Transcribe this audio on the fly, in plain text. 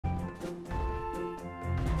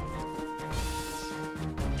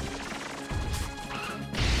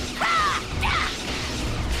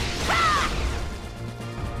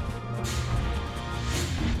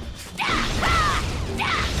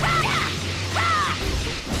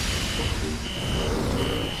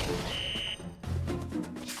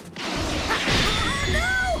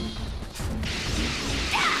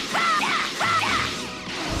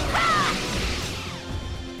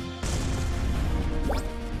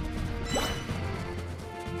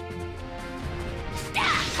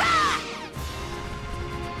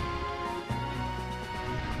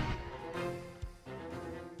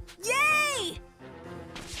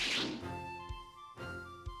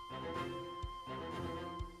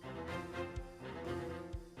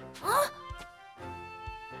Huh?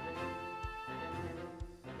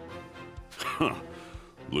 Huh.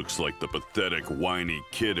 Looks like the pathetic, whiny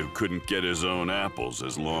kid who couldn't get his own apples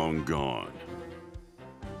is long gone.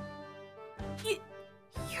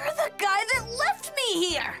 You're the guy that left me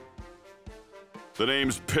here! The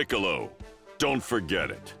name's Piccolo. Don't forget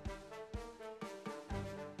it.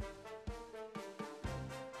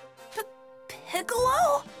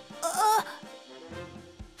 Piccolo?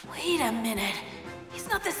 Wait a minute. He's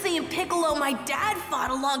not the same Piccolo my dad fought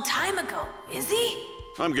a long time ago, is he?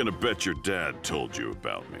 I'm gonna bet your dad told you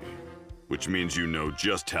about me. Which means you know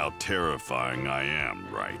just how terrifying I am,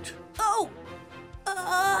 right? Oh!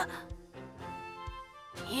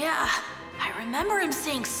 Yeah, I remember him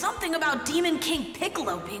saying something about Demon King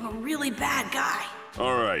Piccolo being a really bad guy.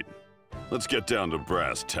 Alright, let's get down to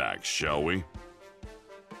brass tacks, shall we?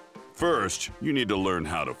 First, you need to learn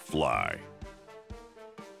how to fly.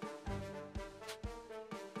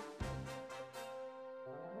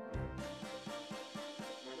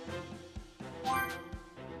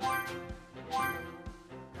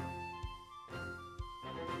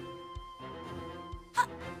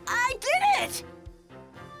 I did it!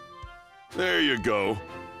 There you go.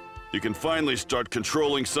 You can finally start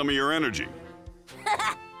controlling some of your energy.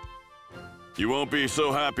 You won't be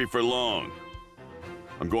so happy for long.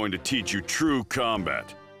 I'm going to teach you true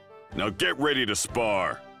combat. Now get ready to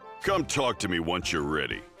spar. Come talk to me once you're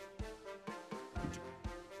ready.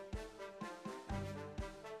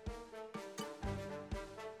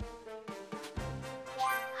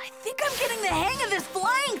 I think I'm getting the hang of this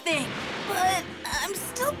flying thing, but I'm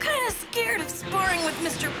still kind of scared of sparring with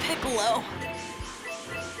Mr. Piccolo.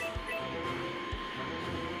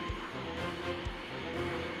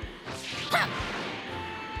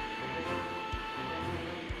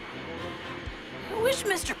 I wish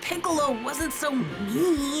Mr. Piccolo wasn't so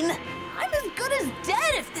mean. I'm as good as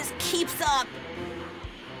dead if this keeps up.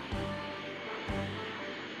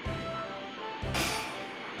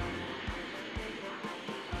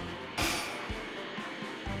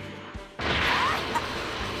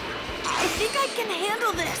 I think I can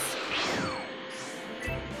handle this.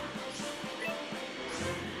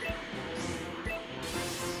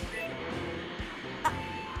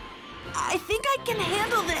 I think I can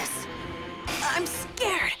handle this. I'm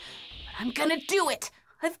scared, but I'm gonna do it.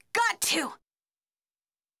 I've got to.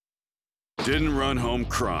 Didn't run home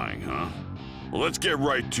crying, huh? Well, let's get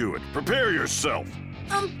right to it. Prepare yourself.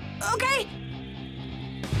 Okay.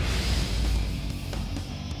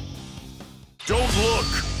 Don't look.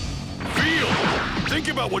 Feel. Think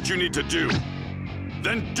about what you need to do.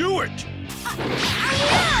 Then do it. I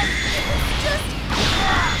am. It's just...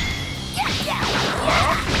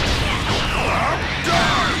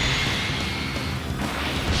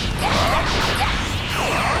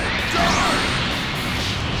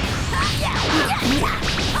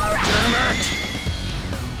 Damn it!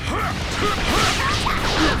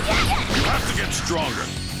 You have to get stronger.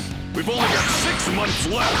 We've only got 6 months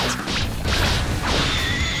left.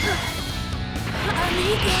 I'm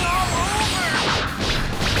aching all over.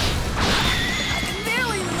 I can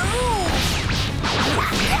barely move.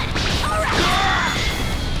 All right.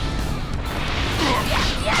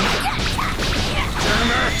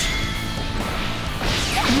 Damn it!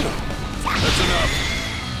 That's enough.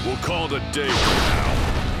 We'll call it a day for now.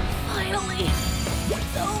 Finally,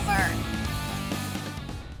 it's over.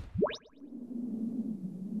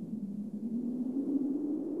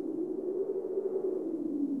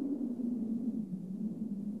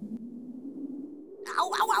 Ow,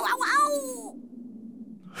 ow, ow, ow, ow!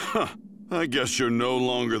 Huh. I guess you're no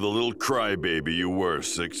longer the little crybaby you were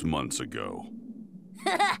 6 months ago.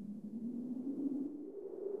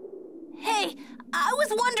 Hey, I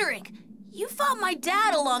was wondering, you fought my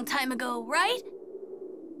dad a long time ago, right?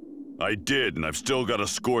 I did, and I've still got a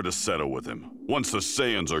score to settle with him. Once the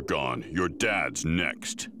Saiyans are gone, your dad's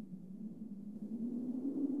next.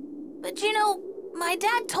 But you know, my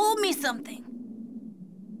dad told me something.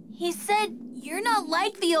 He said, you're not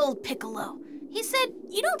like the old Piccolo. He said,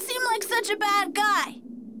 you don't seem like such a bad guy.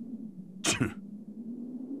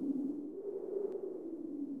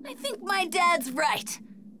 I think my dad's right.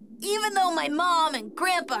 Even though my mom and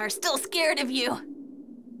grandpa are still scared of you.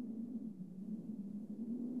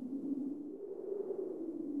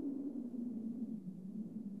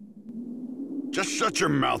 Just shut your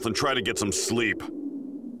mouth and try to get some sleep.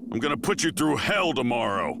 I'm gonna put you through hell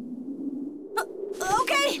tomorrow.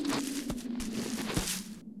 Okay.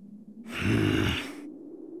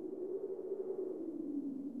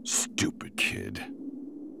 Stupid kid.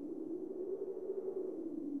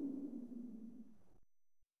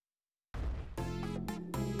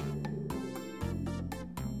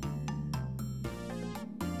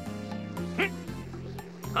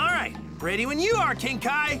 Ready when you are, King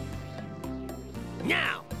Kai.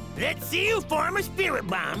 Now, let's see you form a spirit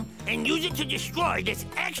bomb and use it to destroy this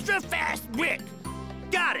extra fast brick.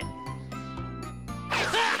 Got it.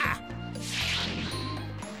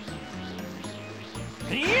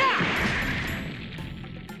 Yeah!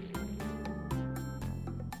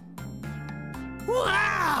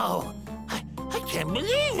 Wow! I can't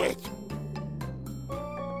believe it!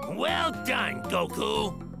 Well done,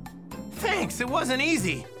 Goku. Thanks, it wasn't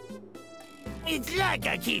easy. It's like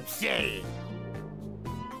I keep saying.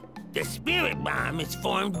 The spirit bomb is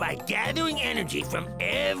formed by gathering energy from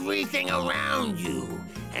everything around you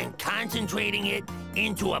and concentrating it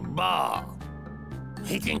into a ball.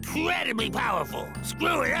 It's incredibly powerful.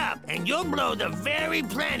 Screw it up, and you'll blow the very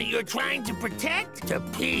planet you're trying to protect to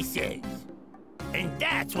pieces. And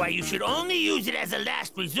that's why you should only use it as a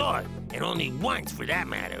last resort, and only once for that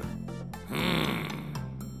matter.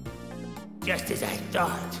 Just as I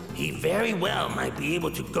thought, he very well might be able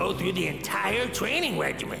to go through the entire training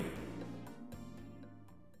regimen.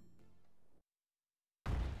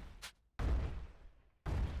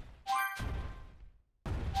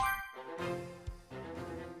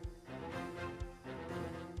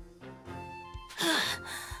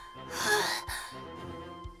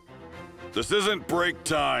 This isn't break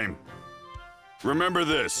time. Remember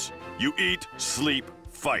this. You eat, sleep,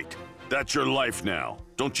 fight. That's your life now.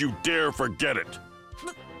 Don't you dare forget it.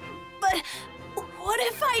 But what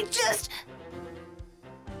if I just...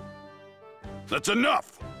 That's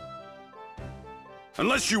enough!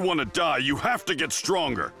 Unless you want to die, you have to get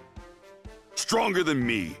stronger. Stronger than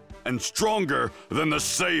me, and stronger than the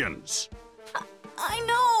Saiyans. I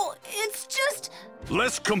know, it's just...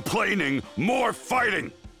 Less complaining, more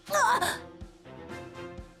fighting!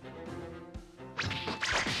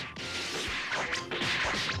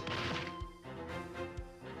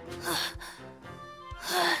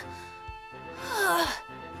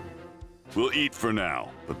 We'll eat for now,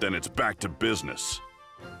 but then it's back to business.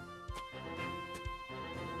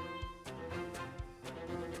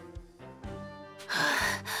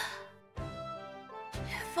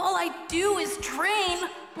 If all I do is train,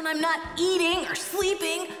 when I'm not eating or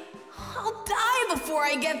sleeping, I'll die before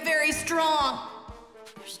I get very strong.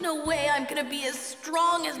 There's no way I'm gonna be as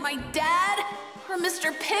strong as my dad or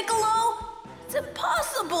Mr. Piccolo. It's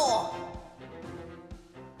impossible.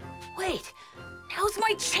 Wait, now's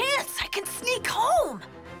my chance. I can sneak home.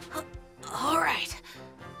 All right.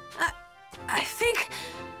 I think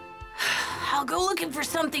I'll go looking for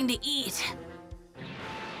something to eat.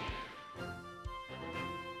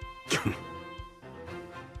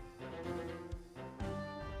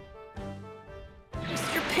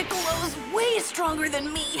 Mr. Piccolo's way stronger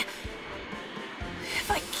than me. If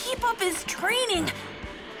I keep up his training,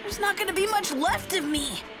 there's not gonna be much left of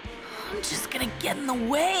me. I'm just gonna get in the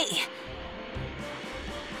way.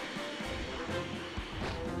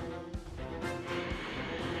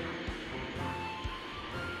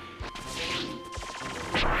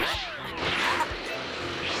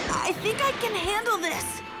 I think I can handle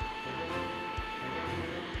this.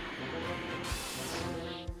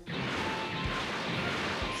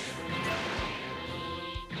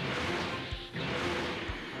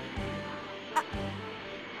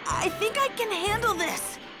 I think I can handle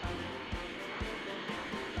this.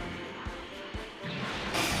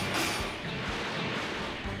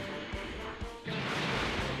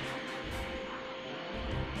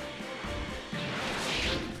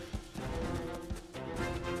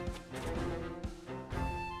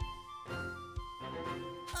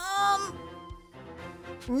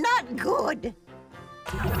 Not good.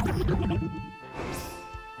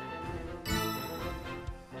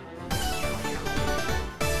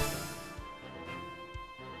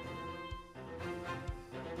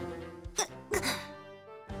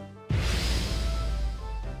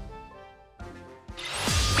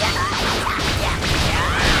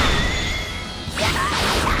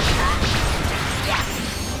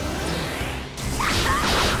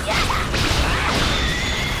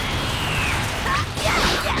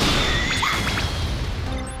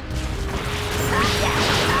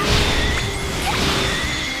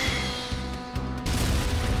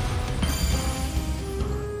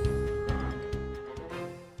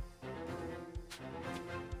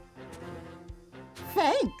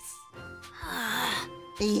 Thanks.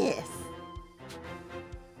 Yes.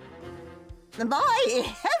 My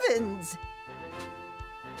heavens!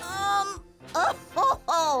 Oh, ho,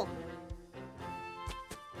 ho.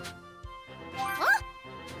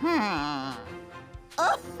 Huh?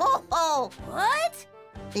 Oh, ho, ho. What?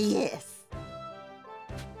 Yes.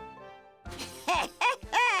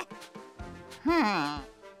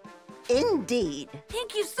 Indeed.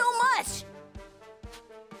 Thank you so much.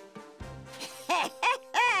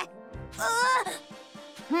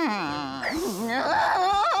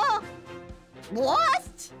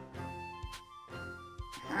 What?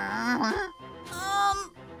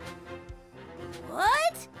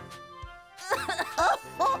 What?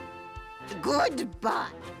 Goodbye.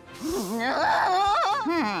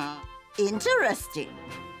 Interesting.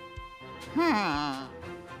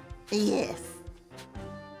 Yes.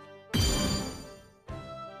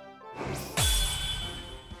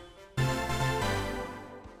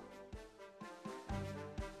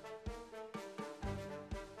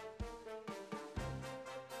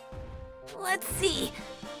 Let's see.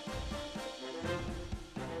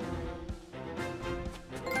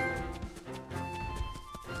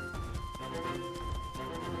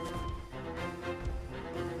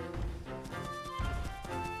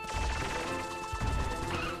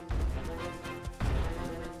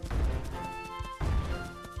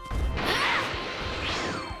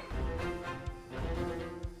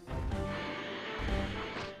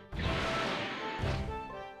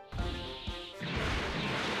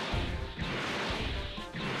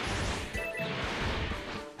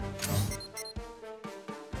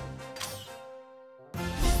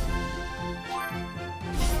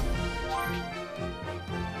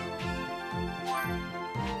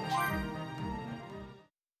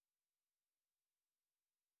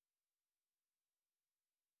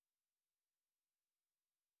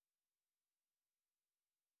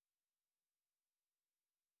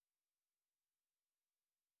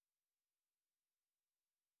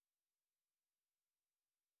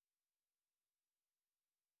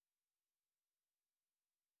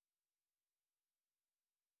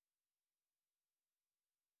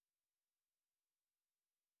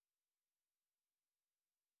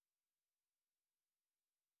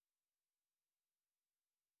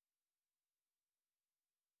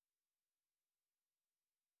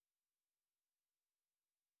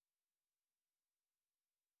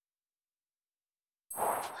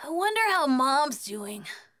 I wonder how Mom's doing.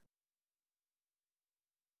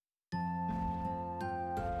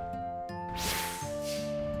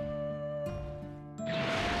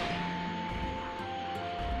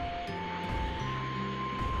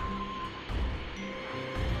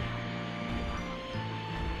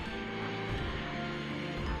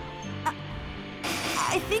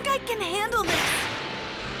 I think I can handle this.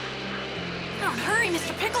 Oh, hurry,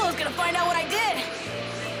 Mr. Piccolo's gonna find out what I did.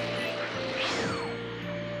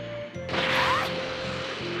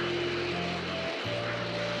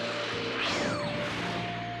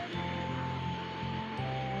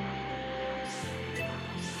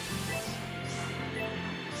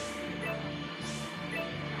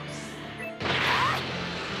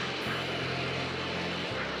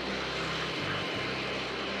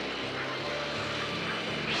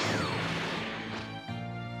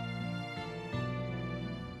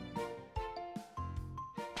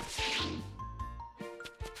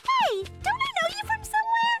 Hey, don't I know you from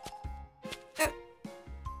somewhere?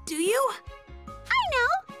 Do you? I know!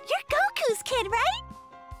 You're Goku's kid, right?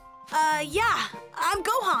 Yeah. I'm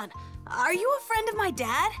Gohan. Are you a friend of my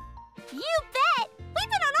dad? You bet! We've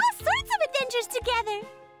been on all sorts of adventures together.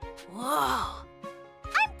 Whoa.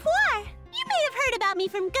 I'm Poir. You may have heard about me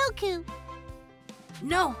from Goku.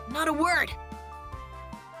 No, not a word.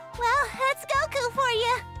 Well, that's Goku for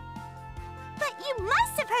you. But you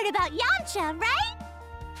must have heard about Yamcha, right?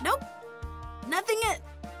 Nope. Nothing yet.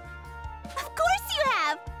 Of course you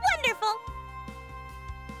have! Wonderful!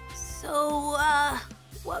 So,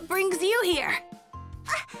 what brings you here?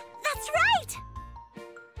 That's right!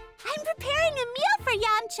 I'm preparing a meal for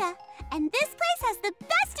Yamcha, and this place has the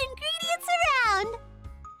best ingredients around.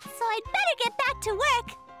 So I'd better get back to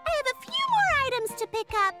work. I have a few more items to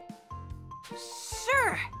pick up.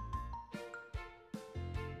 Sure.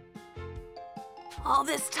 All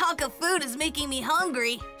this talk of food is making me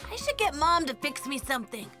hungry. I should get Mom to fix me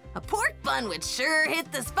something. A pork bun would sure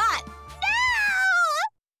hit the spot. No!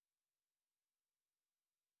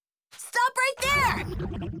 Stop right there!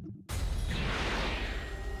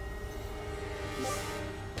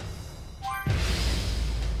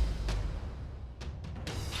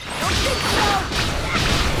 Don't think so!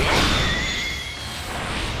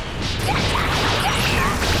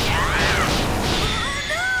 Oh,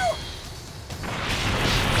 no!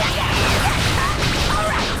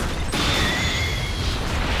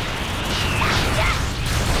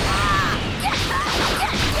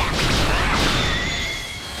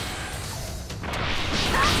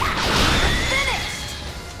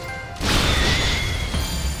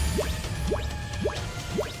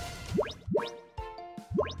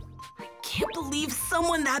 believe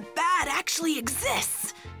someone that bad actually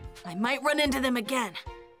exists. I might run into them again.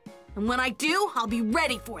 And when I do, I'll be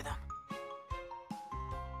ready for them.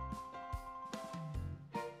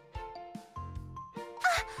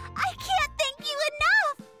 I can't thank you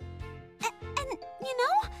enough! And you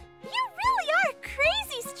know, you really are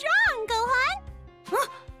crazy strong, Gohan! Huh?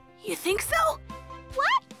 You think so?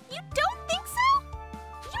 What? You don't think so?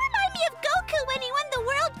 You remind me of Goku when he won the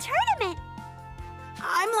World Tournament!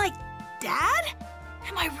 I'm like Dad?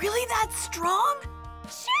 Am I really that strong?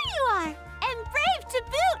 Sure you are! And brave to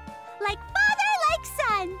boot! Like father, like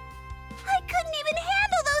son! I couldn't even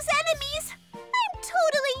handle those enemies! I'm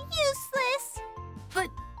totally useless! But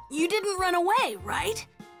you didn't run away, right?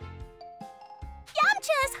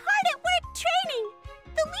 Yamcha is hard at work training!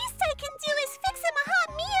 The least I can do is fix him a hot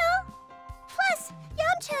meal! Plus,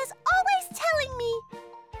 Yamcha is always telling me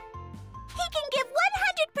he can give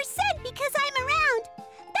 100% because I'm around!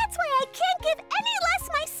 That's why I can't give any less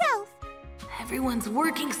myself! Everyone's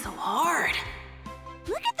working so hard.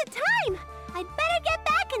 Look at the time! I'd better get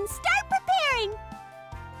back and start preparing!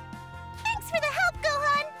 Thanks for the help,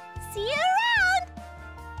 Gohan! See you around!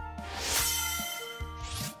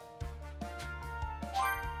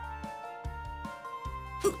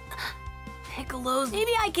 Piccolo's.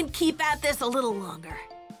 Maybe I can keep at this a little longer.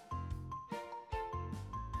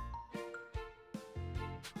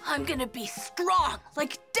 I'm gonna be strong,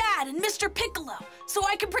 like Dad and Mr. Piccolo, so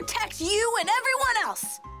I can protect you and everyone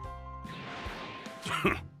else!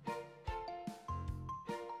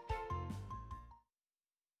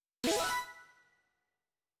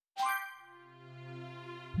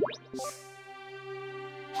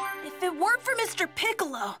 If it weren't for Mr.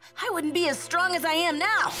 Piccolo, I wouldn't be as strong as I am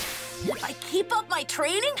now. And if I keep up my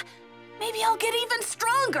training, maybe I'll get even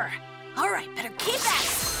stronger. All right, better keep at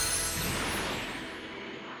it.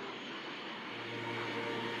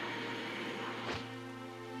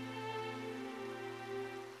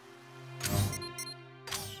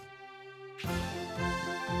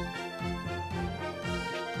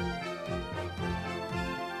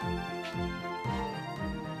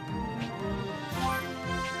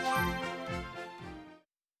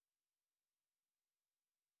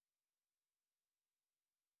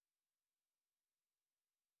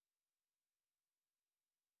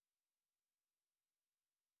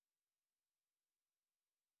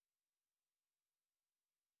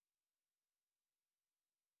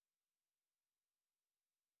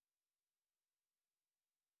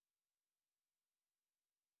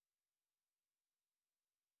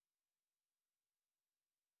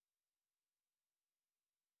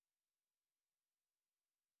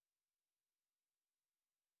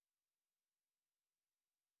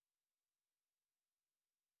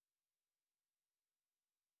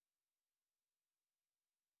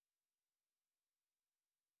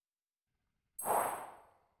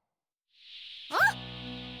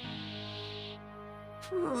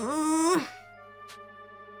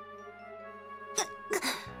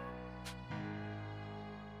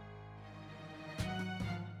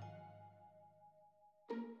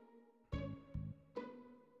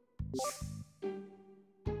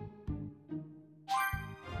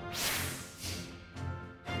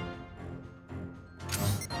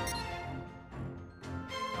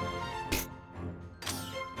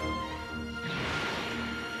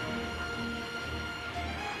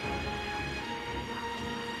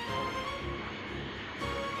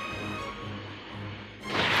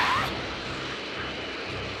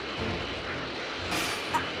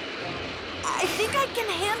 I think I can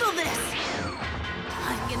handle this.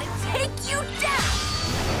 I'm gonna take you down.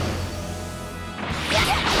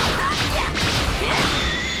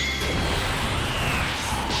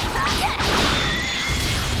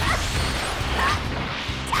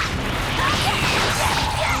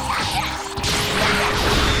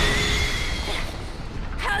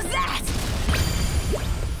 How's that?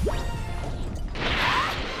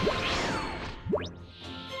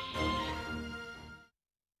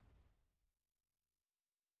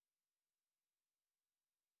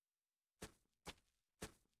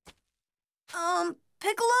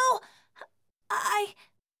 Piccolo?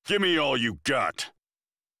 Give me all you got.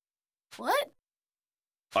 What?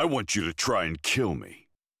 I want you to try and kill me.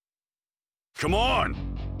 Come on!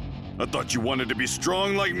 I thought you wanted to be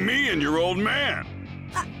strong like me and your old man.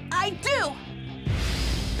 I do!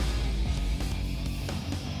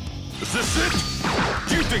 Is this it?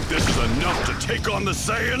 Do you think this is enough to take on the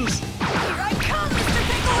Saiyans? Here I come, Mr.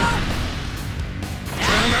 Piccolo!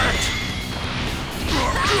 Damn it!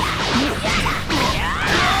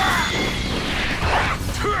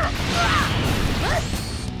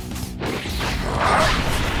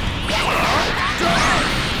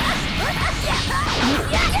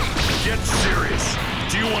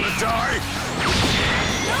 die?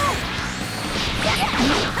 No!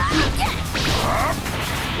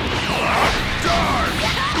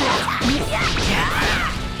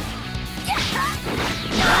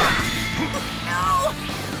 No!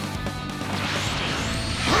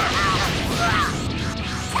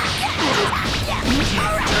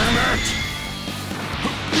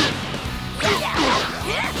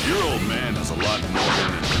 Your old man has a lot more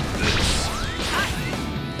in it than this.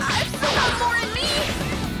 I've still got more in me!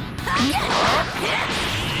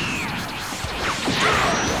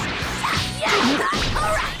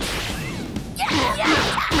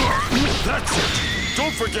 That's it!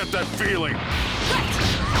 Don't forget that feeling!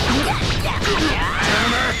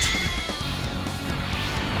 Damn it!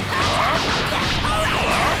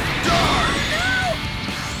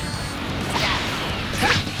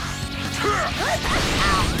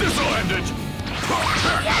 This'll end it!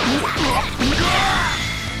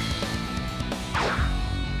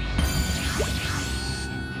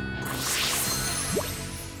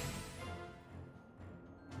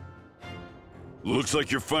 Looks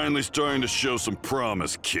like you're finally starting to show some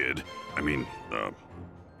promise, kid. I mean,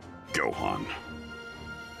 Gohan.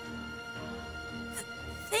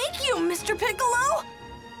 Thank you, Mr. Piccolo!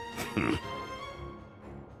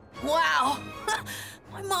 Wow!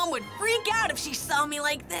 My mom would freak out if she saw me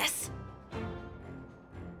like this.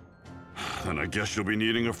 Then I guess you'll be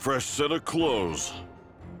needing a fresh set of clothes.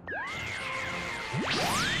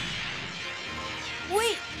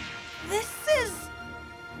 Wait, this is...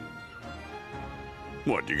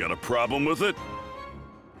 What, you got a problem with it?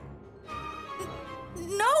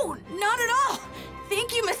 No, not at all!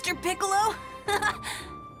 Thank you, Mr. Piccolo!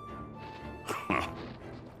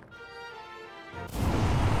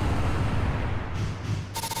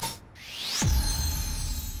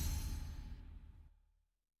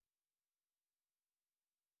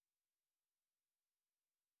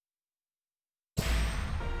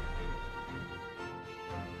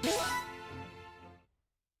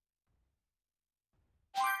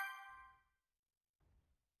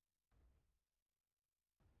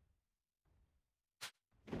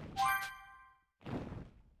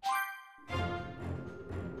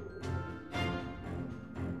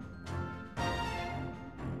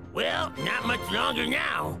 Well, not much longer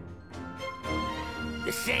now.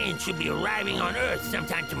 The Saiyans should be arriving on Earth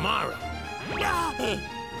sometime tomorrow. Oh no!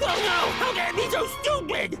 How can I be so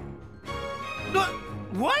stupid?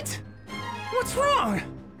 What? What's wrong?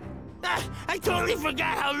 I totally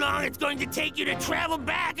forgot how long it's going to take you to travel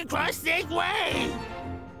back across Snake Way.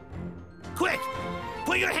 Quick,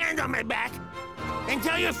 put your hand on my back and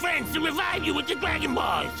tell your friends to revive you with the Dragon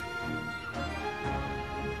Balls.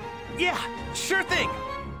 Yeah, sure thing.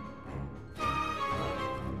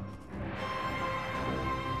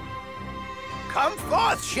 Come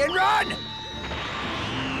forth, Shinron!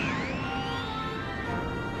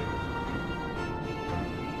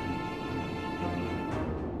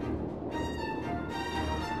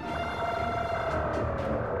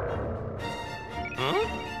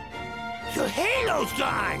 Your halo's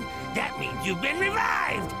gone! That means you've been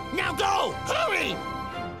revived! Now go! Hurry!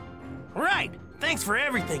 Right. Thanks for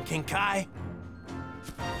everything, King Kai.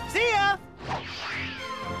 See ya!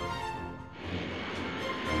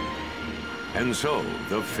 And so,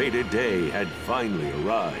 the fated day had finally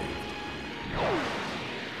arrived.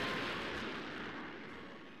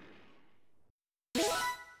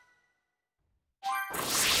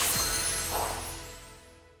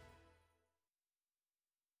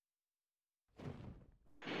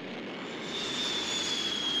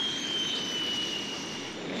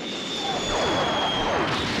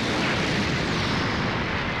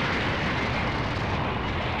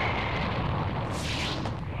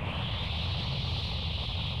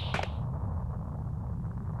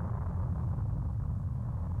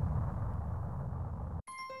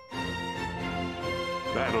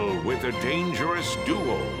 Battle with a dangerous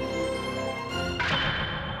duo.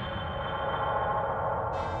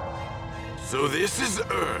 So this is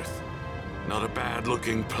Earth. Not a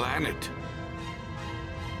bad-looking planet.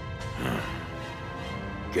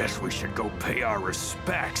 Guess we should go pay our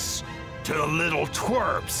respects to the little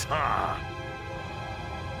twerps, huh?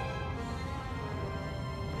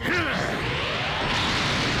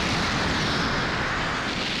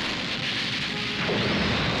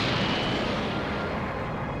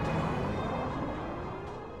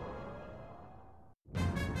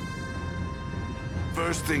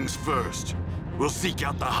 First things first, we'll seek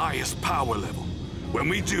out the highest power level. When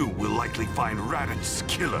we do, we'll likely find Raditz'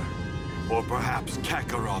 killer. Or perhaps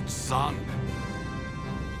Kakarot's son.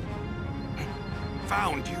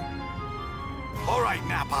 Found you. All right,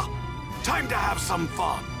 Nappa. Time to have some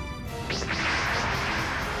fun.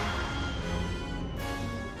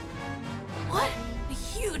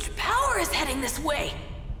 huge power is heading this way.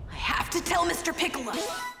 I have to tell Mr. Piccolo.